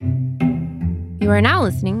You are now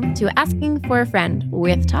listening to Asking for a Friend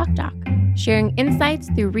with Talk Doc, sharing insights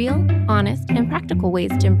through real, honest, and practical ways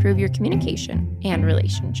to improve your communication and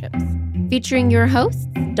relationships. Featuring your hosts,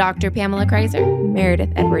 Dr. Pamela Kreiser, Meredith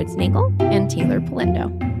Edwards-Nagel, and Taylor Polindo.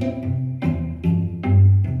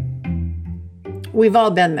 We've all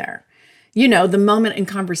been there. You know, the moment in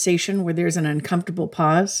conversation where there's an uncomfortable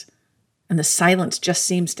pause and the silence just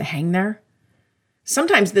seems to hang there.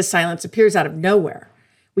 Sometimes this silence appears out of nowhere.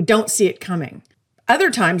 We don't see it coming.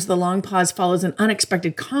 Other times, the long pause follows an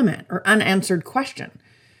unexpected comment or unanswered question.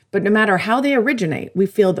 But no matter how they originate, we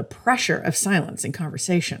feel the pressure of silence in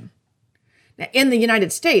conversation. Now, in the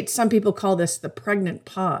United States, some people call this the pregnant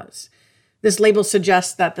pause. This label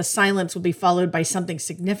suggests that the silence will be followed by something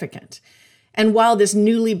significant. And while this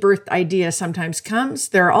newly birthed idea sometimes comes,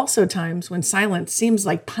 there are also times when silence seems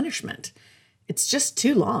like punishment. It's just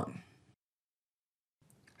too long.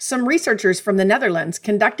 Some researchers from the Netherlands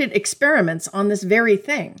conducted experiments on this very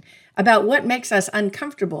thing, about what makes us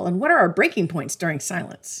uncomfortable and what are our breaking points during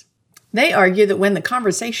silence. They argue that when the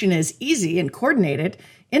conversation is easy and coordinated,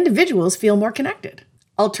 individuals feel more connected.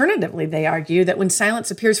 Alternatively, they argue that when silence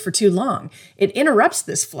appears for too long, it interrupts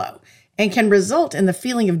this flow and can result in the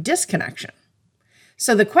feeling of disconnection.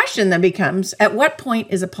 So the question then becomes, at what point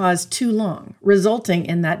is a pause too long, resulting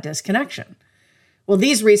in that disconnection? Well,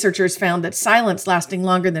 these researchers found that silence lasting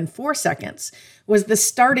longer than 4 seconds was the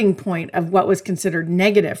starting point of what was considered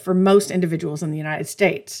negative for most individuals in the United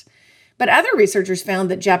States. But other researchers found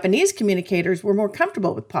that Japanese communicators were more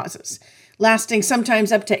comfortable with pauses, lasting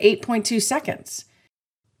sometimes up to 8.2 seconds.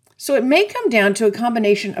 So it may come down to a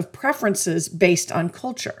combination of preferences based on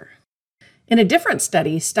culture. In a different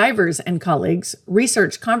study, Stivers and colleagues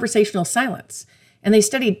researched conversational silence, and they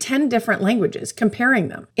studied 10 different languages, comparing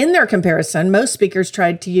them. In their comparison, most speakers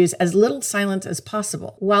tried to use as little silence as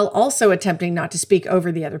possible, while also attempting not to speak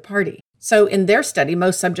over the other party. So in their study,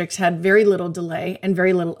 most subjects had very little delay and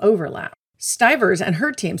very little overlap. Stivers and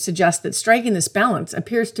her team suggest that striking this balance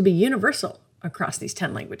appears to be universal across these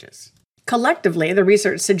 10 languages. Collectively, the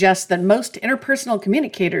research suggests that most interpersonal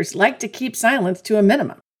communicators like to keep silence to a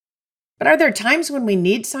minimum. But are there times when we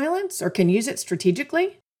need silence or can use it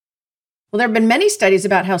strategically? Well, there have been many studies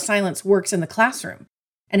about how silence works in the classroom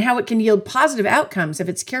and how it can yield positive outcomes if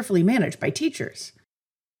it's carefully managed by teachers.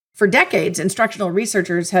 For decades, instructional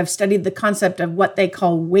researchers have studied the concept of what they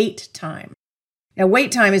call wait time. Now,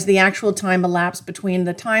 wait time is the actual time elapsed between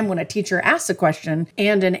the time when a teacher asks a question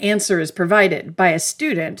and an answer is provided by a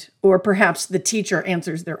student, or perhaps the teacher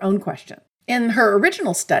answers their own question. In her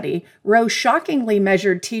original study, Rowe shockingly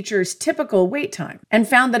measured teachers' typical wait time and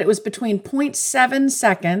found that it was between 0.7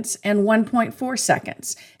 seconds and 1.4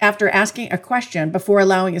 seconds after asking a question before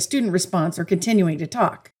allowing a student response or continuing to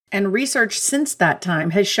talk. And research since that time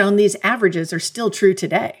has shown these averages are still true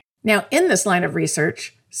today. Now, in this line of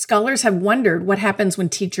research, scholars have wondered what happens when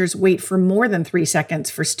teachers wait for more than 3 seconds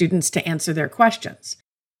for students to answer their questions.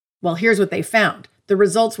 Well, here's what they found. The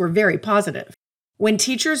results were very positive. When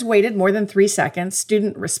teachers waited more than 3 seconds,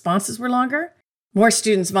 student responses were longer. More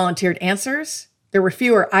students volunteered answers. There were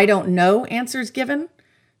fewer "I don't know" answers given.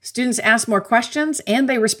 Students asked more questions, and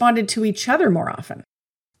they responded to each other more often.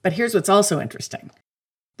 But here's what's also interesting.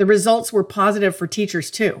 The results were positive for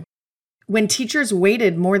teachers, too. When teachers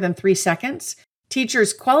waited more than 3 seconds,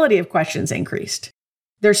 teachers' quality of questions increased.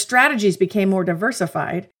 Their strategies became more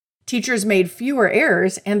diversified. Teachers made fewer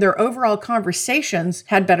errors, and their overall conversations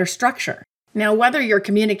had better structure. Now, whether you're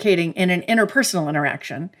communicating in an interpersonal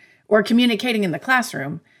interaction or communicating in the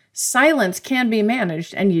classroom, silence can be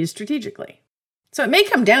managed and used strategically. So it may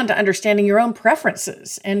come down to understanding your own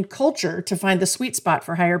preferences and culture to find the sweet spot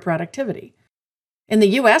for higher productivity. In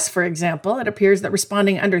the US, for example, it appears that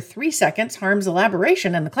responding under 3 seconds harms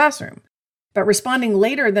elaboration in the classroom, but responding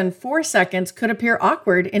later than 4 seconds could appear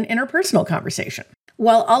awkward in interpersonal conversation.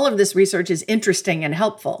 While all of this research is interesting and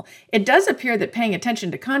helpful, it does appear that paying attention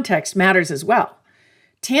to context matters as well.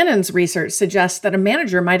 Tannen's research suggests that a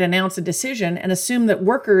manager might announce a decision and assume that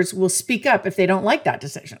workers will speak up if they don't like that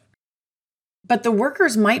decision. But the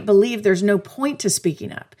workers might believe there's no point to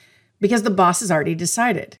speaking up because the boss has already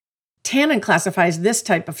decided. Tannen classifies this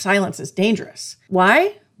type of silence as dangerous.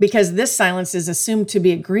 Why? Because this silence is assumed to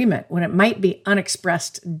be agreement when it might be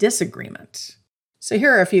unexpressed disagreement. So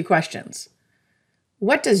here are a few questions.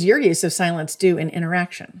 What does your use of silence do in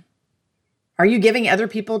interaction? Are you giving other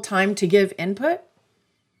people time to give input?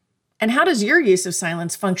 And how does your use of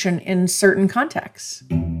silence function in certain contexts?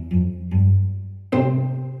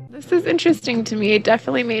 This is interesting to me. It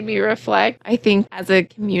definitely made me reflect. I think as a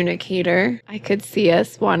communicator, I could see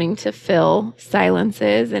us wanting to fill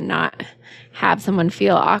silences and not have someone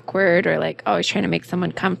feel awkward or like always trying to make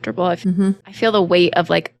someone comfortable. I feel the weight of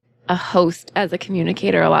like a host as a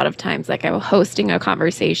communicator a lot of times. Like I'm hosting a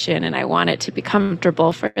conversation and I want it to be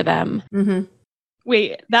comfortable for them.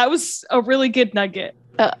 Wait, that was a really good nugget.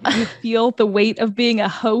 You feel the weight of being a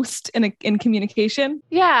host in communication?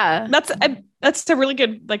 Yeah. That's a really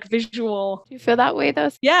good like visual. Do you feel that way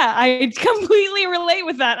though? Yeah, I completely relate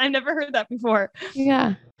with that. I've never heard that before.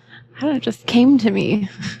 Yeah. I don't know, it just came to me.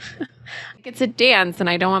 Like it's a dance and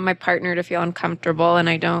I don't want my partner to feel uncomfortable and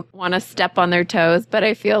I don't want to step on their toes, but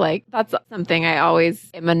I feel like that's something I always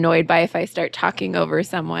am annoyed by if I start talking over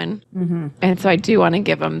someone. And so I do want to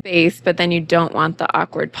give them space, but then you don't want the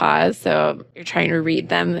awkward pause. So you're trying to read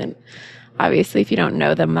them. And obviously if you don't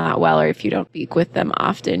know them that well or if you don't speak with them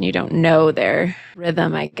often, you don't know their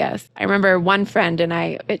rhythm, I guess. I remember one friend and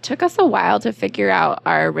it took us a while to figure out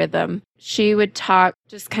our rhythm. She would talk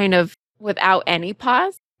just kind of without any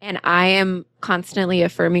pause. And I am constantly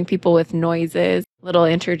affirming people with noises, little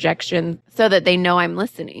interjections, so that they know I'm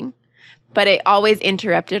listening. But it always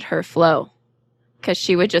interrupted her flow because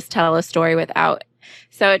she would just tell a story without.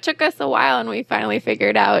 So it took us a while and we finally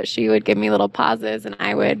figured out she would give me little pauses and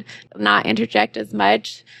I would not interject as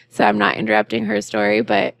much. So I'm not interrupting her story,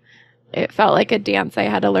 but it felt like a dance I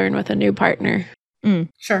had to learn with a new partner.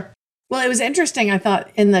 Sure. Well, it was interesting. I thought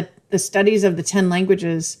in the studies of the 10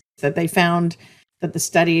 languages that they found that the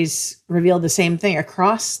studies revealed the same thing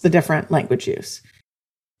across the different language use.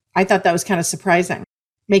 I thought that was kind of surprising,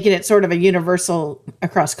 making it sort of a universal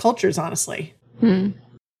across cultures, honestly. In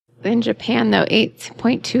Japan, though,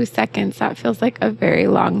 8.2 seconds, that feels like a very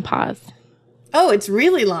long pause. Oh, it's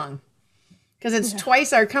really long because it's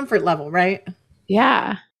twice our comfort level, right?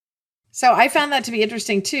 Yeah. So I found that to be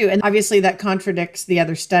interesting too. And obviously that contradicts the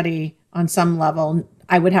other study on some level.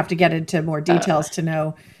 I would have to get into more details to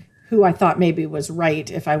know who I thought maybe was right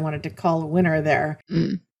if I wanted to call a winner there.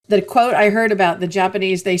 The quote I heard about the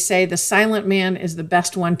Japanese, they say the silent man is the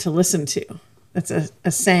best one to listen to. That's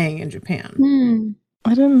a saying in Japan.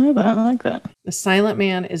 I didn't know that. I like that. The silent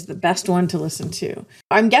man is the best one to listen to.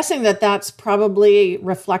 I'm guessing that that's probably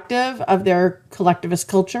reflective of their collectivist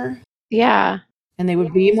culture. Yeah. And they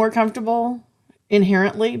would be more comfortable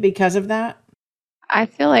inherently because of that. I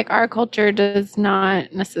feel like our culture does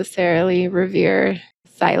not necessarily revere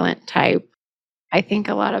silent type. I think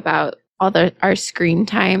a lot about our screen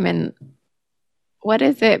time and what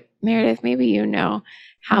is it, Meredith? Maybe you know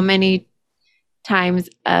how many times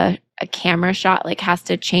a camera shot like has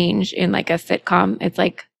to change in like a sitcom. It's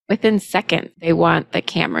like within seconds they want the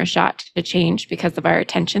camera shot to change because of our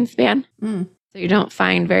attention span. So you don't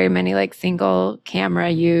find very many like single camera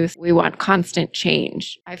use. We want constant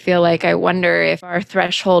change. I feel like I wonder if our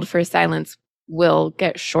threshold for silence will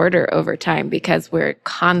get shorter over time because we're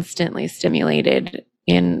constantly stimulated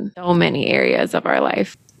in so many areas of our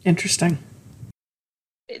life. Interesting.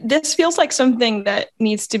 This feels like something that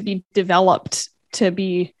needs to be developed to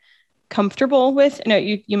be comfortable with. You know,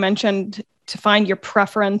 you mentioned to find your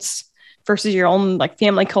preference versus your own like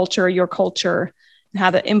family culture, your culture, and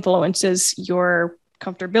how that influences your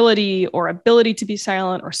comfortability or ability to be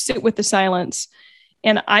silent or sit with the silence.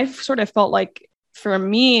 And I've sort of felt like for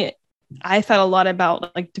me, I thought a lot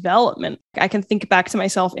about like development. I can think back to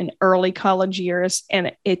myself in early college years,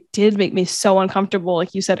 and it did make me so uncomfortable.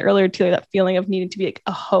 Like you said earlier, Taylor, that feeling of needing to be like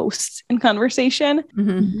a host in conversation.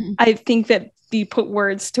 I think that you put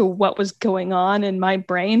words to what was going on in my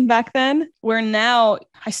brain back then, where now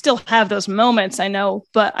I still have those moments, I know,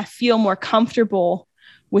 but I feel more comfortable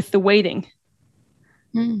with the waiting.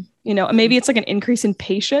 You know, maybe it's like an increase in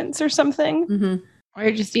patience or something. Or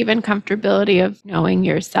just even comfortability of knowing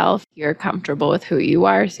yourself. You're comfortable with who you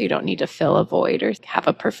are, so you don't need to fill a void or have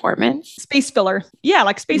a performance. Space filler. Yeah,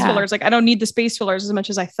 like space fillers. Like I don't need the space fillers as much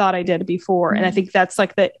as I thought I did before. And I think that's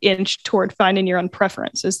like the inch toward finding your own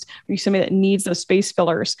preference is are you somebody that needs those space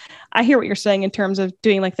fillers? I hear what you're saying in terms of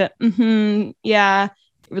doing like the, yeah,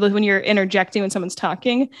 when you're interjecting when someone's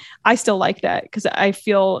talking. I still like that because I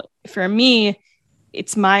feel for me,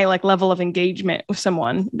 it's my like level of engagement with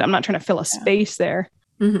someone. I'm not trying to fill a space there.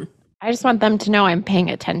 I just want them to know I'm paying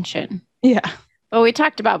attention. Yeah. But we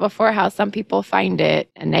talked about before how some people find it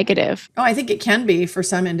a negative. Oh, I think it can be for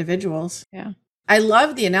some individuals. Yeah. I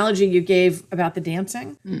love the analogy you gave about the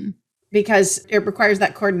dancing because it requires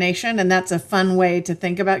that coordination, and that's a fun way to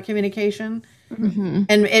think about communication. And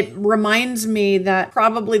it reminds me that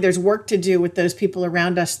probably there's work to do with those people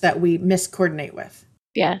around us that we miscoordinate with.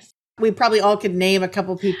 Yes. We probably all could name a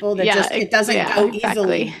couple people that it doesn't go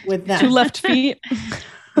easily with them. 2 left feet.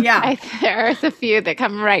 Yeah. There's a few that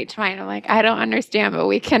come right to mind. I'm like, I don't understand, but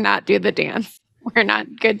we cannot do the dance. We're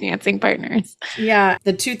not good dancing partners. Yeah.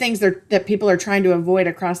 The two things that people are trying to avoid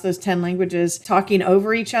across those 10 languages, talking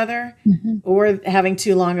over each other or having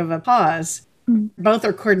too long of a pause, both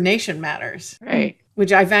are coordination matters. Right.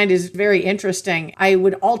 Which I find is very interesting. I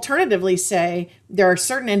would alternatively say there are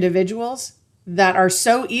certain individuals that are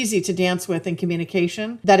so easy to dance with in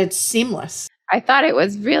communication that it's seamless. I thought it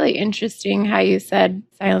was really interesting how you said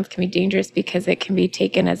silence can be dangerous because it can be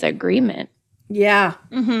taken as agreement. Yeah.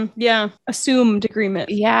 Yeah. Assumed agreement.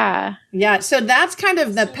 Yeah. Yeah. So that's kind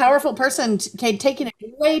of the powerful person taking it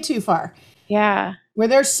way too far, Yeah. where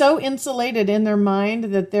they're so insulated in their mind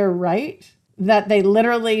that they're right, that they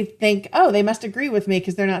literally think, oh, they must agree with me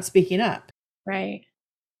because they're not speaking up. Right.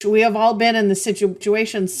 We have all been in the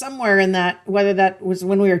situation somewhere in that, whether that was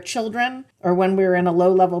when we were children or when we were in a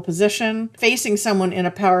low-level position, facing someone in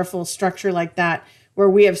a powerful structure like that, where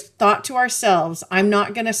we have thought to ourselves, I'm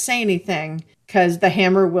not going to say anything because the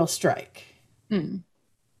hammer will strike. And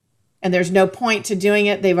there's no point to doing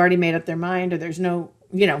it. They've already made up their mind, or there's no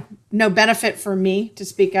benefit for me to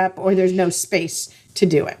speak up, or there's no space to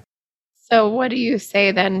do it. So what do you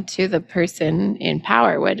say then to the person in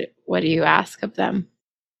power? What do you ask of them?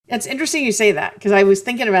 It's interesting you say that, because I was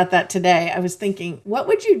thinking about that today. I was thinking, what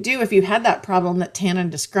would you do if you had that problem that Tannen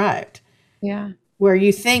described? Yeah. Where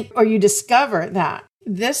you think or you discover that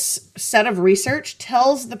this set of research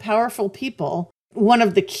tells the powerful people one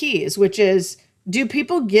of the keys, which is, do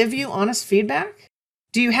people give you honest feedback?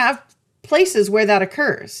 Do you have places where that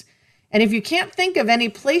occurs? And if you can't think of any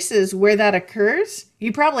places where that occurs,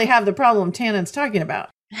 you probably have the problem Tannen's talking about.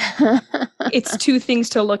 It's two things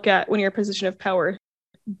to look at when you're in a position of power.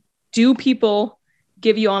 Do people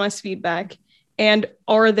give you honest feedback? And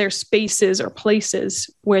are there spaces or places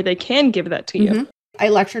where they can give that to you? I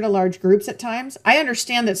lecture to large groups at times. I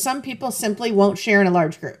understand that some people simply won't share in a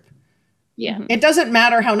large group. Yeah. It doesn't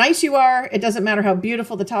matter how nice you are. It doesn't matter how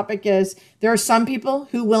beautiful the topic is. There are some people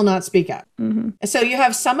who will not speak up. So you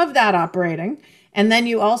have some of that operating. And then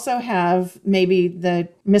you also have maybe the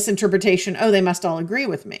misinterpretation, oh, they must all agree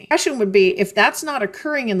with me. The question would be, if that's not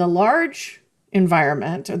occurring in the large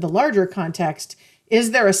environment or the larger context,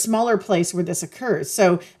 is there a smaller place where this occurs?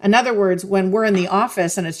 So in other words, when we're in the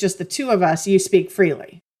office and it's just the two of us, you speak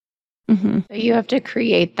freely. So you have to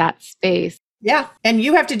create that space. Yeah. And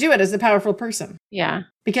you have to do it as the powerful person, Yeah.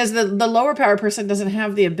 because the lower power person doesn't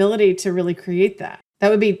have the ability to really create that. That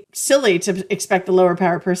would be silly to expect the lower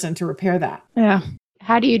power person to repair that. Yeah.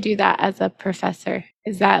 How do you do that as a professor?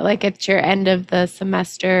 Is that like at your end of the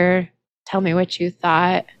semester? Tell me what you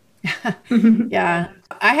thought. Yeah.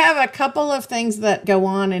 I have a couple of things that go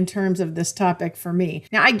on in terms of this topic for me.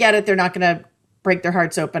 Now, I get it. They're not going to break their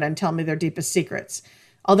hearts open and tell me their deepest secrets,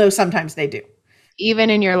 although sometimes they do. Even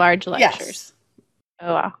in your large lectures? Yes.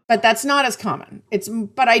 Oh, wow. But that's not as common.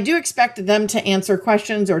 But I do expect them to answer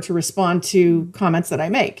questions or to respond to comments that I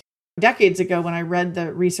make. Decades ago, when I read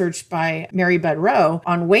the research by Mary Bud Rowe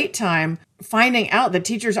on wait time, finding out that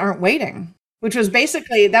teachers aren't waiting, which was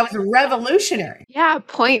basically, that was revolutionary. Yeah,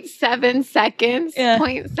 0.7 seconds, Yeah.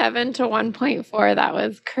 0.7 to 1.4. That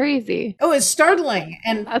was crazy. Oh, it's startling.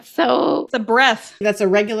 And That's so, It's a breath. that's a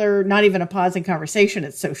regular, not even a pause in conversation.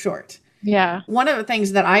 It's so short. yeah. One of the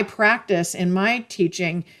things that I practice in my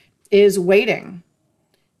teaching is waiting.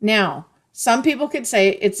 Now, some people could say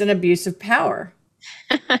it's an abuse of power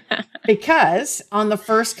because on the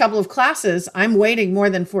first couple of classes, I'm waiting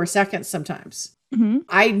more than 4 seconds sometimes.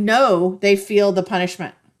 I know they feel the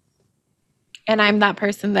punishment. And I'm that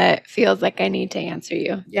person that feels like I need to answer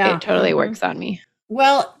you. Yeah. It totally works on me.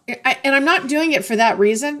 Well, and I'm not doing it for that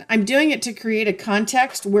reason. I'm doing it to create a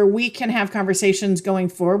context where we can have conversations going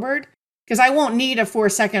forward, because I won't need a 4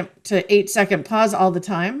 second to 8 second pause all the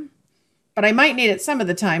time, but I might need it some of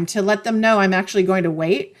the time to let them know I'm actually going to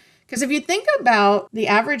wait. Because if you think about the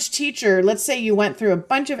average teacher, let's say you went through a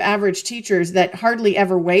bunch of average teachers that hardly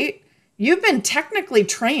ever wait, you've been technically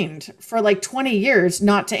trained for like 20 years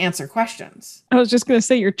not to answer questions. I was just going to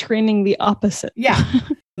say you're training the opposite. Yeah.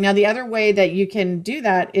 Now, the other way that you can do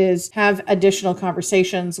that is have additional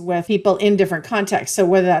conversations with people in different contexts. So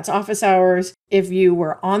whether that's office hours, if you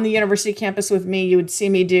were on the university campus with me, you would see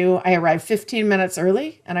me I arrive 15 minutes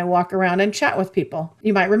early and I walk around and chat with people.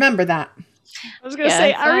 You might remember that. I was going to say,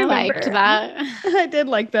 Yes, I remember. liked that. I did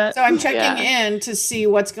like that. So I'm checking in to see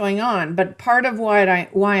what's going on. But part of why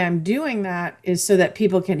I'm doing that is so that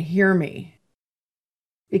people can hear me.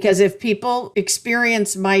 Because if people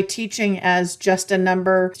experience my teaching as just a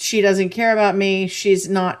number, she doesn't care about me, she's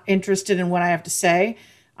not interested in what I have to say,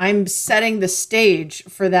 I'm setting the stage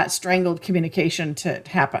for that strangled communication to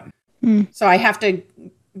happen. So I have to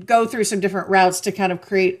go through some different routes to kind of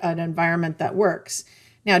create an environment that works.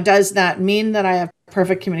 Now, does that mean that I have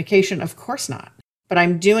perfect communication? Of course not. But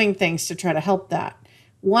I'm doing things to try to help that.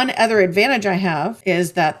 One other advantage I have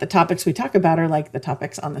is that the topics we talk about are like the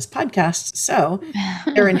topics on this podcast. So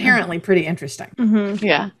they're inherently pretty interesting. Mm-hmm.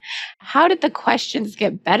 Yeah. How did the questions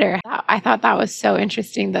get better? I thought that was so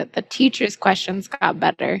interesting that the teachers' questions got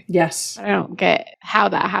better. Yes. I don't get how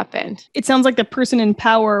that happened. It sounds like the person in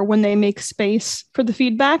power, when they make space for the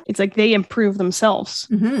feedback, it's like they improve themselves.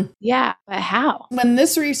 Mm-hmm. Yeah, but how? When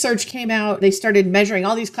this research came out, they started measuring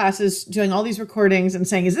all these classes, doing all these recordings and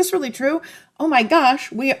saying, is this really true? Oh my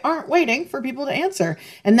gosh, we aren't waiting for people to answer.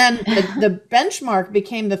 And then the benchmark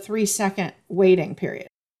became the 3-second waiting period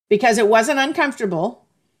because it wasn't uncomfortable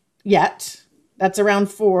yet. That's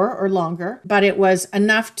around 4 or longer, but it was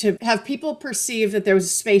enough to have people perceive that there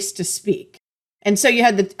was space to speak. And so you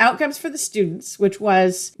had the outcomes for the students, which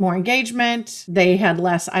was more engagement. They had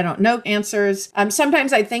less, I don't know, answers.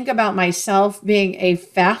 Sometimes I think about myself being a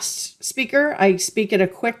fast speaker. I speak at a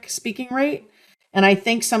quick speaking rate. And I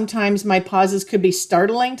think sometimes my pauses could be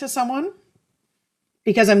startling to someone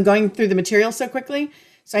because I'm going through the material so quickly.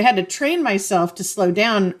 So I had to train myself to slow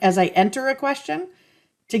down as I enter a question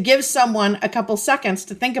to give someone a couple seconds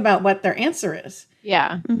to think about what their answer is.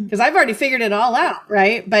 Yeah. Because I've already figured it all out,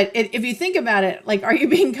 right? But if you think about it, like, are you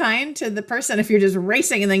being kind to the person if you're just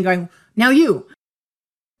racing and then going, now you?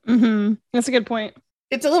 Mm-hmm. That's a good point.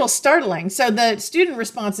 It's a little startling. So the student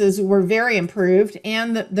responses were very improved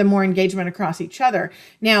and the more engagement across each other.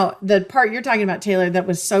 Now, the part you're talking about, Taylor, that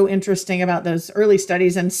was so interesting about those early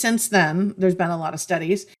studies, and since then, there's been a lot of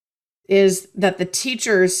studies, is that the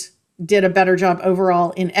teachers did a better job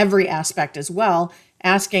overall in every aspect as well,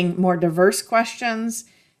 asking more diverse questions,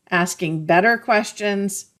 asking better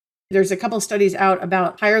questions. There's a couple of studies out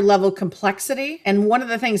about higher level complexity. And one of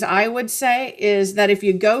the things I would say is that if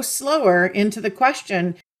you go slower into the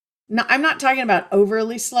question, I'm not talking about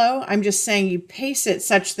overly slow. I'm just saying you pace it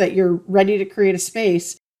such that you're ready to create a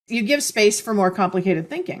space. You give space for more complicated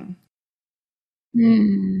thinking.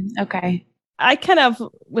 Okay. I kind of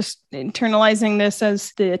was internalizing this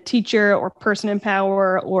as the teacher or person in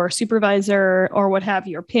power or supervisor or what have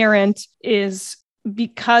you, or parent, is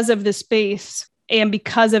because of the space and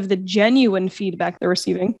because of the genuine feedback they're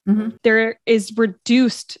receiving, there is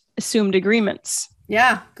reduced assumed agreements.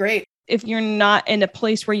 Yeah, great. If you're not in a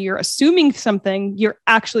place where you're assuming something, you're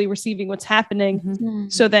actually receiving what's happening.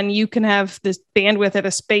 So then you can have this bandwidth at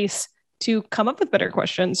a space to come up with better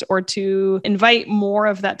questions or to invite more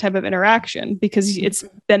of that type of interaction because it's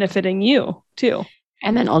benefiting you too.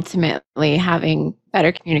 And then ultimately having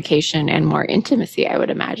better communication and more intimacy, I would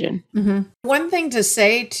imagine. One thing to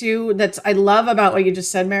say too, I love about what you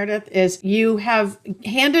just said, Meredith, is you have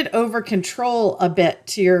handed over control a bit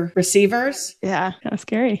to your receivers. Yeah, kind of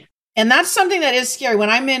scary. And that's something that is scary. When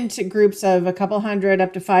I'm into groups of a couple hundred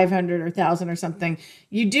up to 500 or 1,000 or something,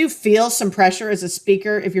 you do feel some pressure as a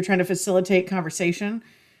speaker if you're trying to facilitate conversation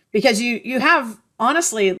because you have,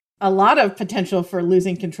 honestly, a lot of potential for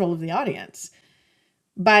losing control of the audience.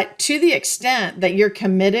 But to the extent that you're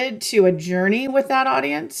committed to a journey with that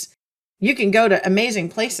audience, you can go to amazing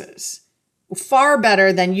places, far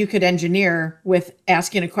better than you could engineer with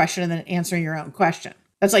asking a question and then answering your own question.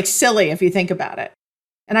 That's like silly if you think about it.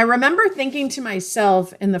 And I remember thinking to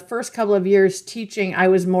myself in the first couple of years teaching, I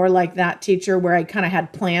was more like that teacher where I kind of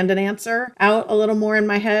had planned an answer out a little more in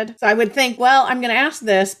my head. So I would think, well, I'm going to ask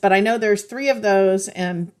this, but I know there's 3 of those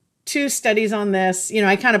and 2 studies on this.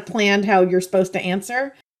 I kind of planned how you're supposed to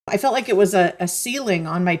answer. I felt like it was a ceiling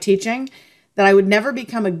on my teaching that I would never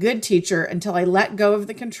become a good teacher until I let go of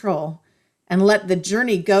the control and let the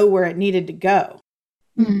journey go where it needed to go.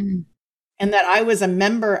 And that I was a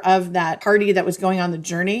member of that party that was going on the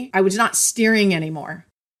journey. I was not steering anymore.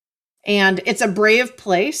 And it's a brave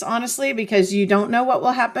place, honestly, because you don't know what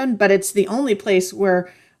will happen, but it's the only place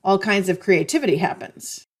where all kinds of creativity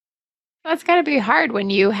happens. That's got to be hard when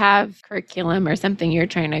you have curriculum or something you're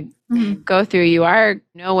trying to go through. You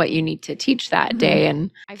know what you need to teach that day. And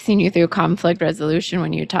I've seen you through conflict resolution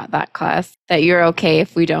when you taught that class, that you're okay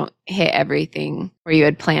if we don't hit everything where you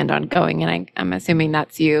had planned on going. And I'm assuming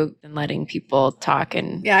that's you and letting people talk.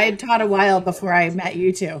 And yeah, I had taught a while before I met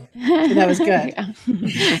you too. So that was good.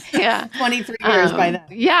 Yeah. 23 years by then.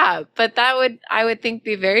 Yeah. But I would think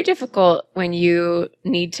be very difficult when you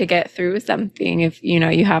need to get through something. If,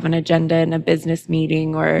 you have an agenda in a business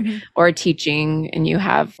meeting or teaching and you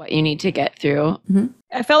have what you need to get through.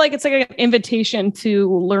 I felt like it's like an invitation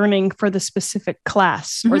to learning for the specific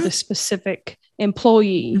class or the specific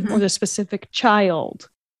employee or the specific child.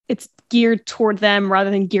 It's geared toward them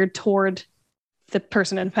rather than geared toward the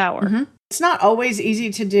person in power. It's not always easy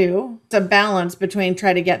to do. It's a balance between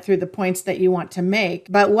trying to get through the points that you want to make.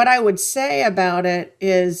 But what I would say about it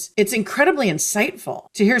is it's incredibly insightful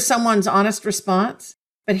to hear someone's honest response.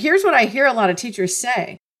 But here's what I hear a lot of teachers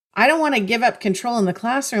say. I don't want to give up control in the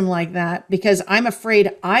classroom like that because I'm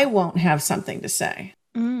afraid I won't have something to say.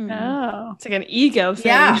 Oh, it's like an ego thing.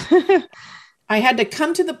 Yeah. I had to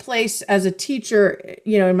come to the place as a teacher,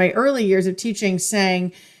 in my early years of teaching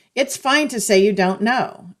saying, it's fine to say you don't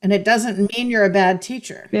know. And it doesn't mean you're a bad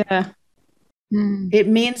teacher. Yeah. It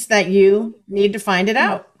means that you need to find it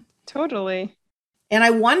out. Totally. And I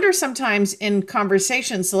wonder sometimes in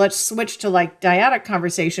conversations, so let's switch to like dyadic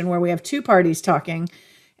conversation where we have two parties talking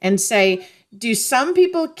and say, do some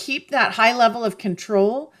people keep that high level of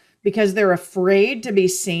control because they're afraid to be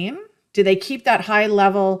seen? Do they keep that high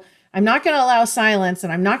level? I'm not going to allow silence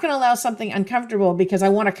and I'm not going to allow something uncomfortable because I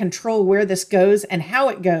want to control where this goes and how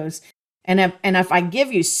it goes. And if I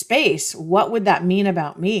give you space, what would that mean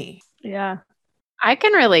about me? Yeah. I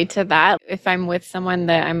can relate to that. If I'm with someone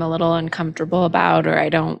that I'm a little uncomfortable about, or I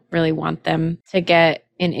don't really want them to get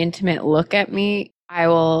an intimate look at me, I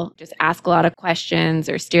will just ask a lot of questions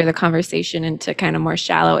or steer the conversation into kind of more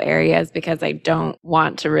shallow areas because I don't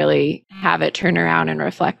want to really have it turn around and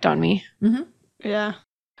reflect on me. Mm-hmm. Yeah.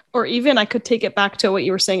 Or even I could take it back to what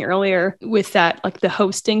you were saying earlier with that, like the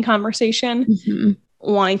hosting conversation,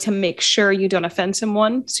 wanting to make sure you don't offend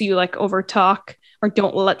someone. So you like over talk or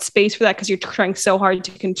don't let space for that because you're trying so hard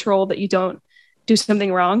to control that you don't do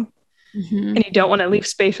something wrong. And you don't want to leave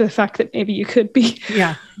space for the fact that maybe you could be.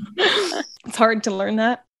 Yeah. It's hard to learn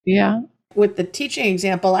that. Yeah. With the teaching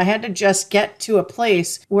example, I had to just get to a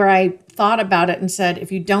place where I thought about it and said,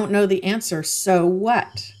 if you don't know the answer, so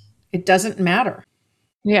what? It doesn't matter.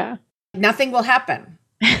 Yeah. Nothing will happen.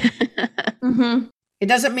 It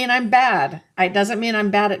doesn't mean I'm bad. It doesn't mean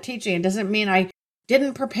I'm bad at teaching. It doesn't mean I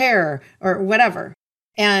didn't prepare or whatever.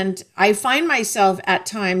 And I find myself at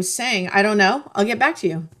times saying, I don't know, I'll get back to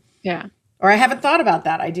you. Yeah. Or I haven't thought about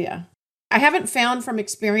that idea. I haven't found from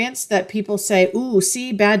experience that people say, ooh,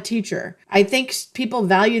 see, bad teacher. I think people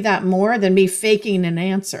value that more than me faking an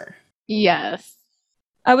answer. Yes.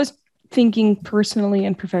 I was thinking personally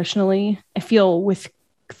and professionally, I feel with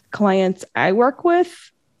clients I work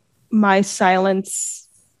with, my silence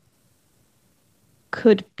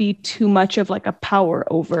could be too much of like a power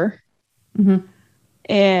over.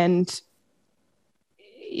 And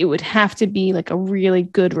it would have to be like a really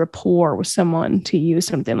good rapport with someone to use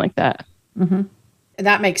something like that.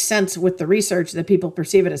 That makes sense with the research that people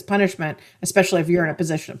perceive it as punishment, especially if you're in a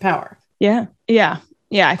position of power. Yeah.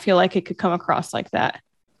 I feel like it could come across like that.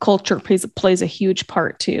 Culture plays a huge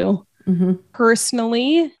part too.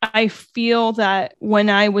 Personally, I feel that when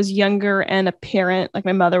I was younger and a parent, like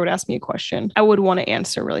my mother would ask me a question, I would want to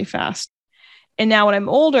answer really fast. And now when I'm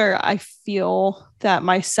older, I feel that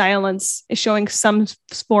my silence is showing some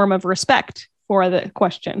form of respect for the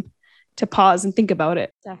question, to pause and think about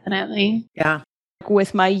it. Definitely. Yeah.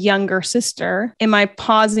 With my younger sister, am I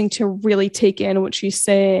pausing to really take in what she's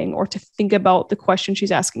saying or to think about the question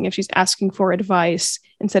she's asking, if she's asking for advice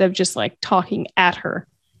instead of just like talking at her?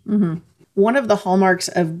 One of the hallmarks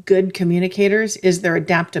of good communicators is their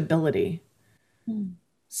adaptability.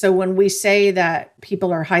 So when we say that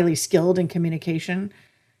people are highly skilled in communication,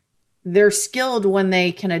 they're skilled when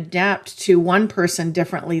they can adapt to one person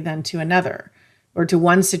differently than to another, or to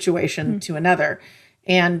one situation to another.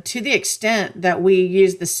 And to the extent that we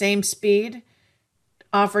use the same speed,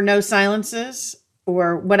 offer no silences,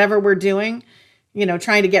 or whatever we're doing,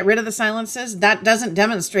 trying to get rid of the silences, that doesn't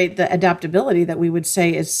demonstrate the adaptability that we would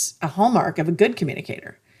say is a hallmark of a good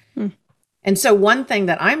communicator. And so one thing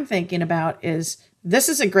that I'm thinking about is this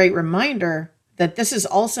is a great reminder that this is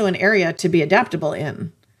also an area to be adaptable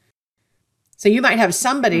in. So you might have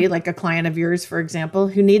somebody like a client of yours, for example,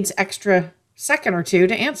 who needs extra second or two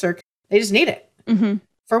to answer. They just need it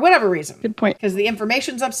for whatever reason. Good point. Because the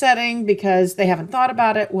information's upsetting, because they haven't thought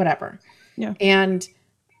about it, whatever. Yeah. And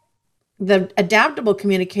the adaptable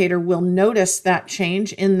communicator will notice that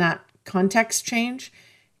change in that context change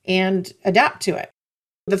and adapt to it.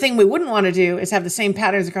 The thing we wouldn't want to do is have the same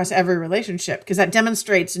patterns across every relationship, because that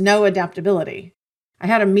demonstrates no adaptability. I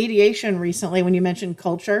had a mediation recently when you mentioned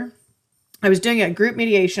culture. I was doing a group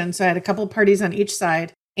mediation, so I had a couple of parties on each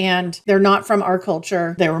side, and they're not from our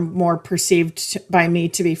culture. They were more perceived by me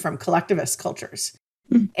to be from collectivist cultures.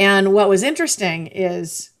 And what was interesting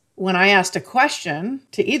is when I asked a question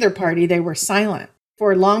to either party, they were silent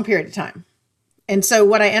for a long period of time. And so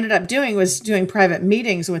what I ended up doing was doing private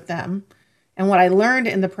meetings with them. And what I learned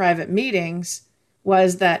in the private meetings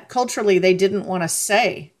was that culturally, they didn't want to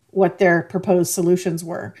say what their proposed solutions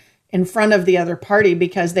were in front of the other party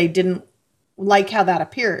because they didn't like how that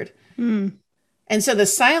appeared. Mm. And so the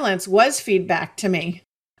silence was feedback to me.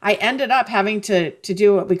 I ended up having to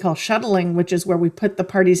do what we call shuttling, which is where we put the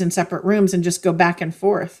parties in separate rooms and just go back and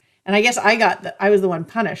forth. And I guess I was the one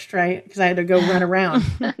punished, right? Because I had to go run around.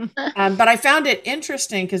 But I found it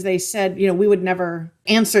interesting because they said, we would never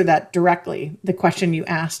answer that directly, the question you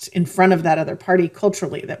asked in front of that other party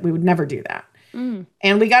culturally, that we would never do that. Mm.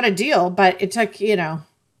 And we got a deal, but it took, an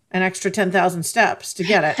extra 10,000 steps to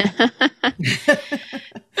get it.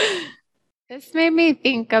 This made me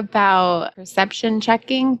think about perception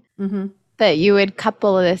checking, that you would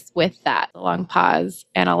couple this with that long pause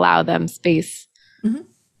and allow them space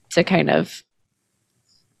to kind of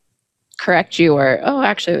correct you or, oh,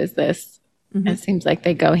 actually it was this. It seems like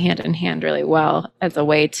they go hand in hand really well as a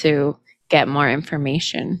way to get more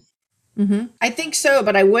information. I think so,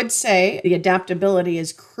 but I would say the adaptability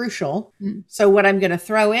is crucial. So what I'm going to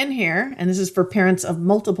throw in here, and this is for parents of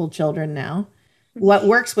multiple children now, what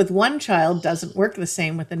works with one child doesn't work the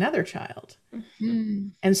same with another child.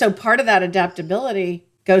 And so part of that adaptability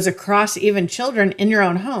goes across even children in your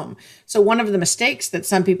own home. So one of the mistakes that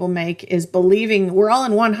some people make is believing we're all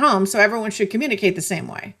in one home, so everyone should communicate the same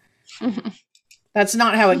way. That's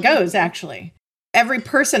not how it goes, actually. Every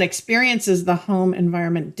person experiences the home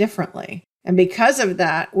environment differently. And because of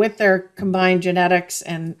that, with their combined genetics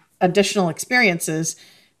and additional experiences,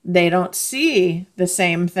 they don't see the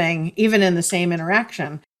same thing, even in the same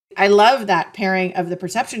interaction. I love that pairing of the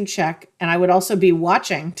perception check, and I would also be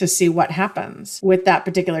watching to see what happens with that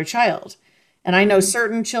particular child. And I know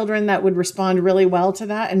certain children that would respond really well to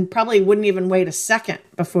that and probably wouldn't even wait a second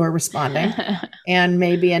before responding. And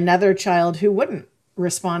maybe another child who wouldn't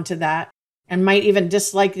respond to that and might even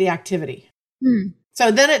dislike the activity.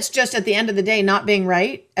 So then it's just at the end of the day, not being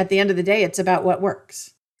right. At the end of the day, it's about what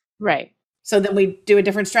works. Right. So then we do a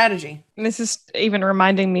different strategy. And this is even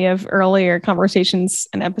reminding me of earlier conversations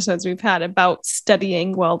and episodes we've had about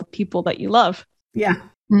studying, the people that you love. Yeah.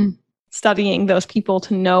 Studying those people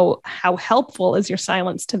to know how helpful is your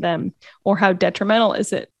silence to them or how detrimental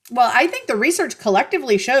is it. Well, I think the research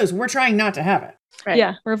collectively shows we're trying not to have it. Right.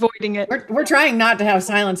 Yeah, we're avoiding it. We're trying not to have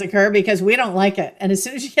silence occur because we don't like it. And as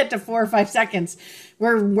soon as you get to 4 or 5 seconds,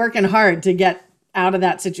 we're working hard to get out of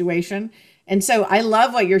that situation. And so I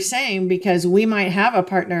love what you're saying because we might have a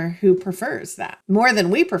partner who prefers that more than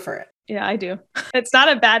we prefer it. Yeah, I do. It's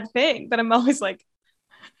not a bad thing, but I'm always like,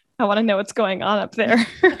 I want to know what's going on up there.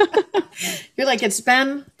 You're like, it's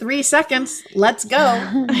been 3 seconds. Let's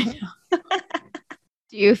go.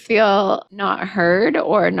 Do you feel not heard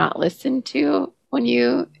or not listened to when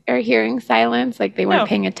you are hearing silence? Like they weren't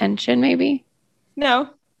paying attention, maybe? No.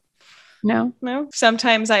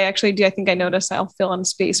 Sometimes I actually do. I think I notice I'll fill in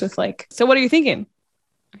space with like, so what are you thinking?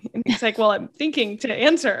 And it's like, well, I'm thinking to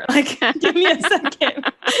answer. Like, give me a second.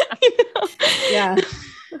 Yeah.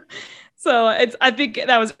 So I think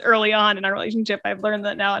that was early on in our relationship. I've learned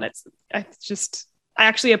that now. And I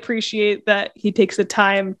actually appreciate that he takes the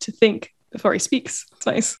time to think before he speaks. It's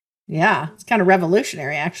nice. Yeah. It's kind of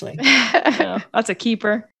revolutionary, actually. That's a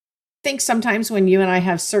keeper. I think sometimes when you and I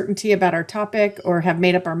have certainty about our topic or have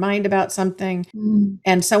made up our mind about something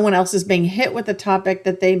and someone else is being hit with a topic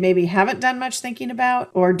that they maybe haven't done much thinking about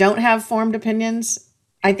or don't have formed opinions,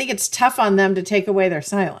 I think it's tough on them to take away their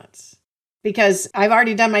silence because I've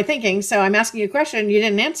already done my thinking. So I'm asking you a question, you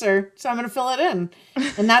didn't answer, so I'm going to fill it in.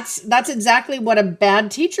 And that's exactly what a bad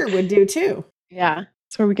teacher would do too. Yeah.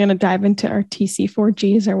 So are we going to dive into our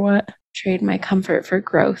TC4Gs or what? Trade my comfort for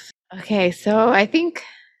growth. Okay. So I think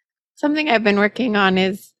something I've been working on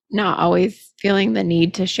is not always feeling the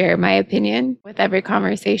need to share my opinion with every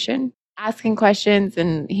conversation, asking questions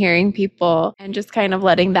and hearing people and just kind of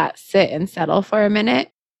letting that sit and settle for a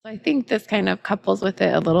minute. So I think this kind of couples with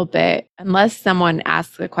it a little bit. Unless someone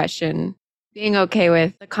asks a question, being okay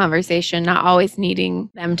with the conversation, not always needing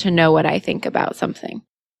them to know what I think about something.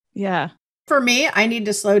 Yeah. For me, I need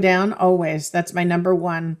to slow down always. That's my number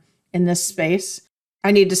one in this space.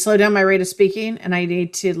 I need to slow down my rate of speaking and I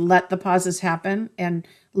need to let the pauses happen and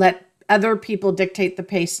let other people dictate the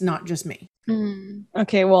pace, not just me.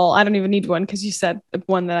 Okay, well, I don't even need one because you said the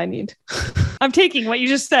one that I need. I'm taking what you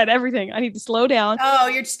just said, everything. I need to slow down. Oh,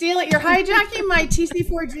 you're stealing, you're hijacking my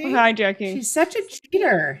TC4G. Hijacking. She's such a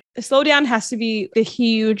cheater. The slow down has to be the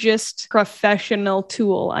hugest professional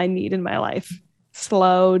tool I need in my life.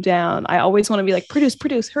 Slow down. I always want to be like,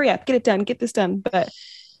 produce, hurry up, get it done, get this done. But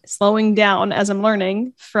slowing down, as I'm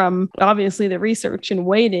learning from obviously the research and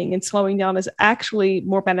waiting, and slowing down is actually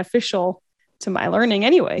more beneficial to my learning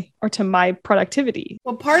anyway, or to my productivity.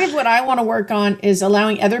 Well, part of what I want to work on is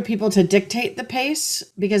allowing other people to dictate the pace,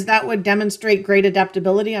 because that would demonstrate great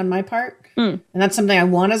adaptability on my part. And that's something I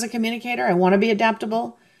want as a communicator. I want to be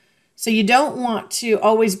adaptable. So you don't want to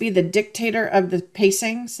always be the dictator of the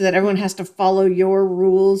pacing so that everyone has to follow your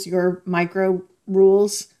rules, your micro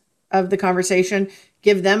rules of the conversation.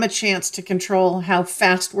 Give them a chance to control how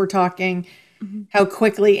fast we're talking, how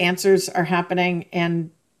quickly answers are happening, and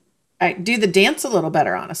I do the dance a little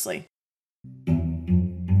better, honestly.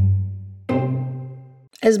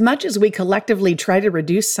 As much as we collectively try to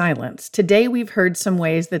reduce silence, today we've heard some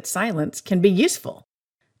ways that silence can be useful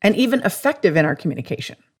and even effective in our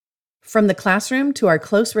communication. From the classroom to our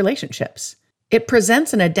close relationships, it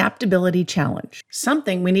presents an adaptability challenge,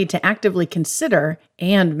 something we need to actively consider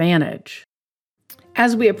and manage.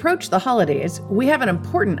 As we approach the holidays, we have an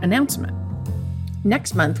important announcement.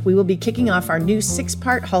 Next month, we will be kicking off our new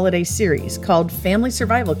 6-part holiday series called Family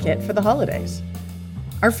Survival Kit for the Holidays.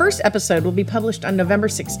 Our first episode will be published on November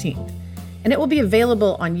 16th, and it will be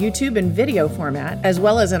available on YouTube in video format as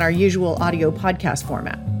well as in our usual audio podcast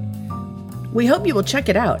format. We hope you will check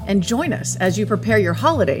it out and join us as you prepare your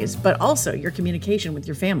holidays, but also your communication with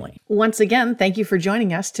your family. Once again, thank you for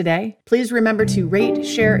joining us today. Please remember to rate,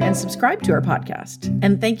 share, and subscribe to our podcast.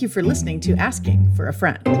 And thank you for listening to Asking for a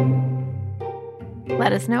Friend.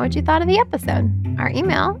 Let us know what you thought of the episode. Our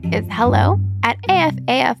email is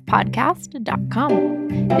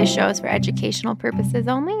hello@afafpodcast.com. This show is for educational purposes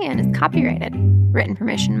only and is copyrighted. Written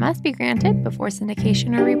permission must be granted before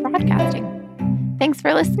syndication or rebroadcasting. Thanks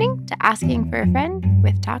for listening to Asking for a Friend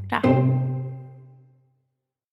with Talk Doc.